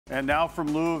And now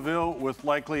from Louisville, with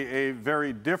likely a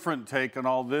very different take on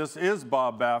all this, is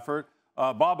Bob Baffert.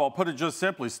 Bob, I'll put it just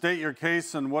simply. State your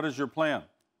case, and what is your plan?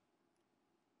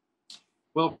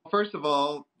 Well, first of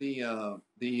all,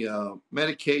 the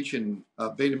medication,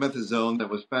 betamethasone, that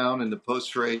was found in the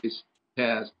postrace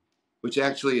test, which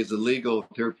actually is a legal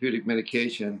therapeutic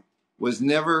medication, was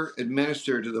never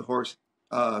administered to the horse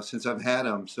since I've had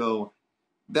him. So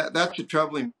that's the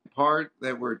troubling part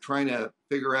that we're trying to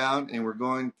figure out, and we're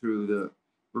going to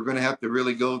have to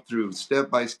really go through step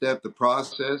by step the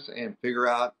process and figure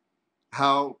out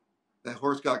how the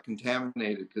horse got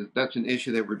contaminated, because that's an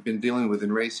issue that we've been dealing with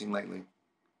in racing lately.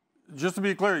 Just to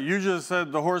be clear, you just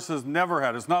said the horse has never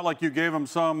had. It's not like you gave him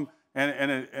some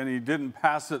and he didn't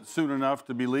pass it soon enough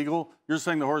to be legal. You're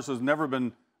saying the horse has never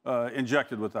been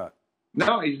injected with that?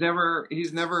 No, he's never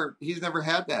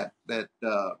had that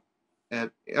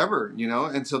ever, you know.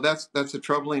 And so that's a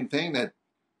troubling thing, that,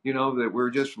 you know, that we're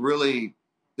just really,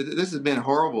 this has been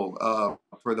horrible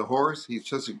for the horse.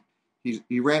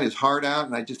 He ran his heart out,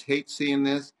 and I just hate seeing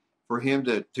this, for him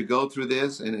to go through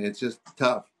this, and it's just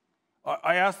tough.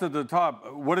 I asked at the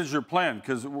top, what is your plan?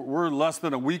 Because we're less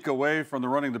than a week away from the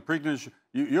running the Preakness.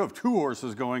 You have 2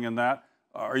 horses going in that.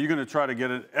 Are you going to try to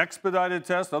get an expedited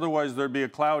test? Otherwise, there'd be a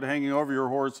cloud hanging over your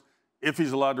horse if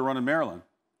he's allowed to run in Maryland.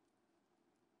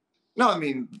 No, I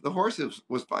mean, the horse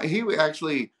was fine. He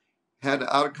actually had an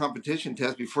out-of-competition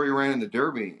test before he ran in the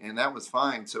Derby, and that was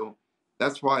fine. So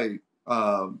that's why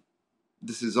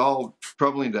this is all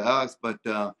troubling to us. But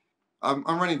I'm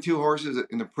running 2 horses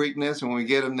in the Preakness, and when we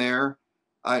get them there,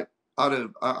 I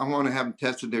want to have them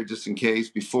tested there just in case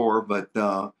before. But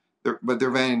they're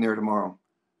vanning there tomorrow.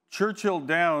 Churchill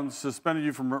Downs suspended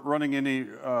you from running any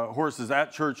horses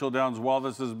at Churchill Downs while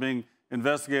this is being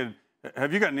investigated.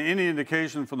 Have you gotten any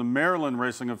indication from the Maryland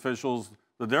racing officials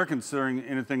that they're considering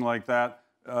anything like that,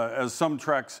 as some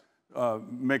tracks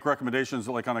make recommendations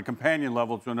like on a companion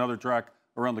level to another track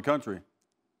around the country?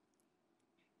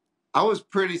 I was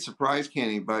pretty surprised,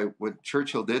 Kenny, by what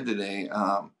Churchill did today.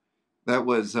 That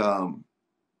was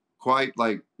quite,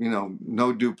 like, you know,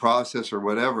 no due process or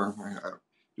whatever.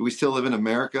 We still live in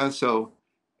America, so,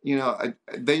 you know,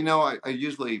 they know I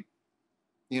usually,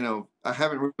 you know, I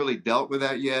haven't really dealt with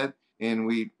that yet, and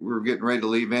we're getting ready to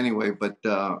leave anyway. But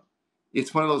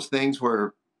it's one of those things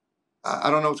where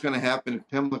I don't know what's going to happen in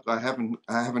Pimlico. I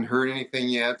haven't heard anything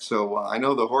yet, so I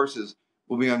know the horses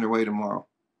will be on their way tomorrow.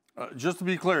 Just to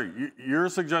be clear, you're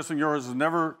suggesting your horse has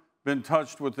never been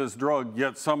touched with this drug,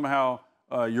 yet somehow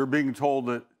you're being told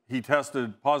that he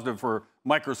tested positive for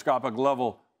microscopic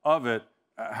level of it.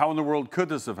 How in the world could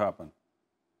this have happened?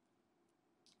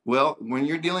 Well, when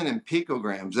you're dealing in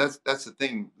picograms, that's the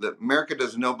thing that America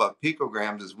doesn't know about.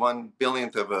 Picograms is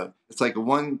 1/1000th of it's like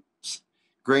 1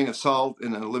 grain of salt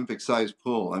in an Olympic-sized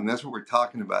pool, and that's what we're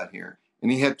talking about here.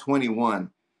 And he had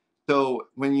 21. So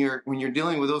when you're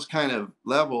dealing with those kind of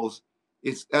levels,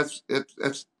 that's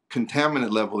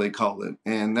contaminant level, they call it,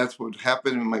 and that's what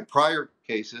happened in my prior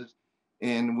cases,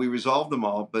 and we resolved them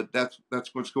all. But that's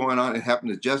what's going on. It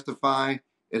happened to Justify,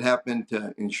 it happened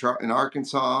in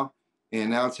Arkansas, and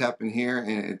now it's happened here,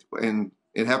 and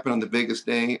it happened on the biggest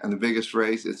day, on the biggest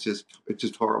race. It's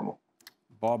just horrible.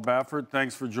 Bob Baffert,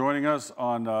 thanks for joining us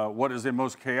on what is a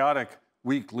most chaotic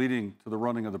week leading to the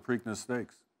running of the Preakness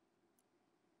Stakes.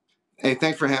 Hey,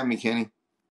 thanks for having me, Kenny.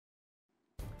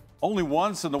 Only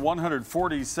once in the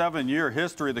 147-year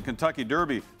history of the Kentucky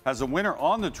Derby has a winner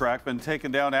on the track been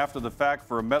taken down after the fact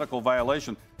for a medical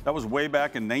violation. That was way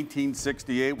back in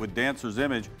 1968 with Dancer's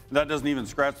Image. That doesn't even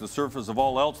scratch the surface of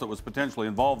all else that was potentially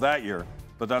involved that year,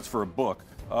 but that's for a book.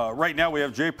 Right now we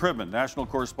have Jay Privman, national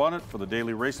correspondent for the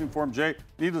Daily Racing Form. Jay,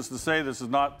 needless to say, this is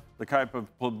not the type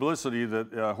of publicity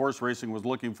that horse racing was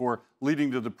looking for leading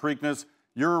to the Preakness.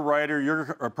 You're a writer. You're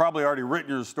probably already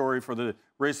written your story for the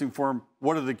Racing Form.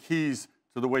 What are the keys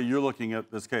to the way you're looking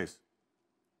at this case?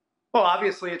 Well,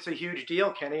 obviously, it's a huge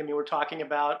deal, Kenny. I mean, we're talking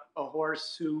about a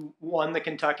horse who won the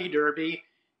Kentucky Derby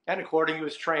and, according to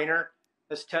his trainer,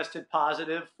 has tested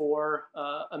positive for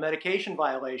a medication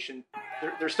violation.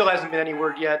 There still hasn't been any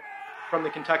word yet from the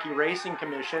Kentucky Racing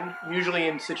Commission. Usually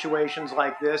in situations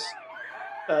like this,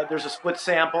 there's a split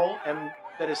sample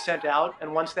that is sent out,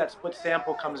 and once that split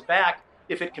sample comes back,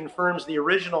 if it confirms the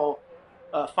original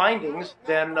findings,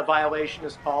 then a violation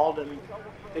is called, and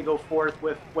they go forth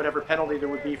with whatever penalty there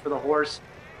would be for the horse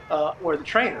or the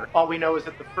trainer. All we know is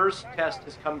that the first test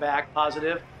has come back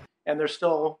positive, and there's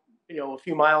still, you know, a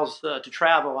few miles to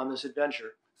travel on this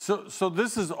adventure. So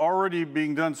this is already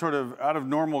being done sort of out of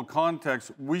normal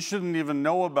context. We shouldn't even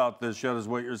know about this yet, is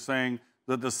what you're saying.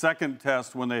 That the second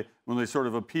test, when they sort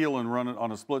of appeal and run it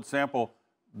on a split sample,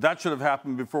 that should have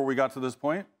happened before we got to this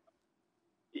point?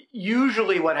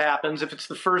 Usually what happens, if it's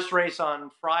the first race on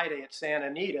Friday at Santa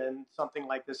Anita and something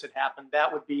like this had happened,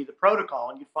 that would be the protocol,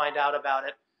 and you'd find out about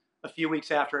it a few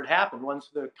weeks after it happened, once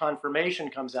the confirmation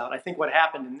comes out. I think what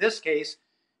happened in this case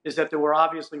is that there were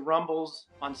obviously rumbles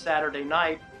on Saturday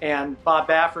night, and Bob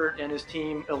Baffert and his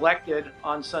team elected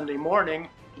on Sunday morning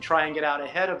to try and get out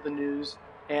ahead of the news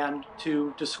and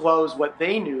to disclose what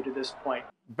they knew to this point.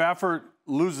 Baffert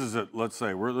loses it, let's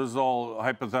say. This is all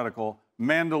hypothetical.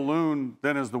 Mandaloun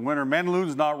then is the winner.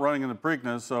 Mandaloun's not running in the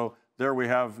Preakness, so there we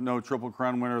have no Triple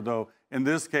Crown winner, though. In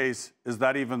this case, is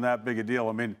that even that big a deal?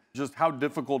 I mean, just how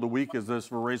difficult a week is this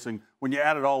for racing when you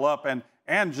add it all up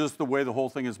and just the way the whole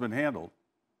thing has been handled?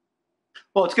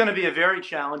 Well, it's going to be a very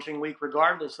challenging week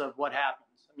regardless of what happens.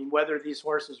 I mean, whether these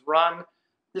horses run,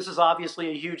 this is obviously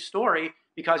a huge story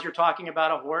because you're talking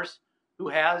about a horse who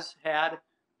has had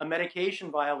a medication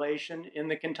violation in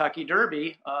the Kentucky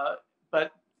Derby.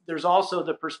 But there's also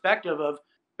the perspective of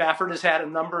Baffert has had a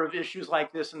number of issues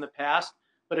like this in the past.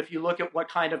 But if you look at what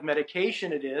kind of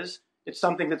medication it is, it's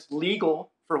something that's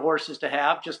legal for horses to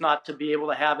have, just not to be able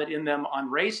to have it in them on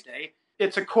race day.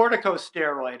 It's a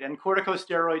corticosteroid, and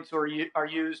corticosteroids are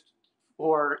used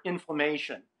for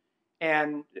inflammation.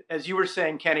 And as you were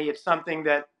saying, Kenny, it's something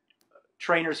that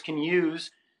trainers can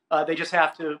use. They just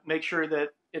have to make sure that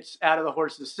it's out of the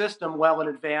horse's system well in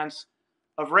advance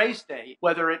of race day.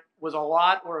 Whether it was a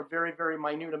lot or a very, very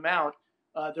minute amount,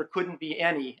 there couldn't be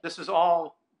any. This is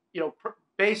all,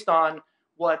 based on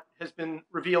what has been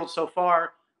revealed so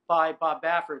far by Bob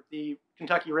Baffert. The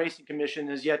Kentucky Racing Commission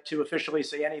has yet to officially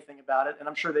say anything about it, and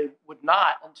I'm sure they would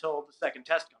not until the second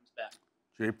test comes back.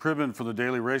 Jay Privman for the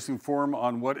Daily Racing Forum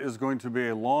on what is going to be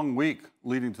a long week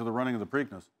leading to the running of the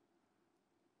Preakness.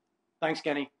 Thanks,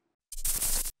 Kenny.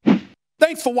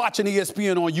 Thanks for watching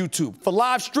ESPN on YouTube. For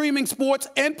live streaming, sports,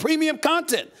 and premium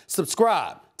content,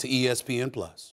 subscribe to ESPN+.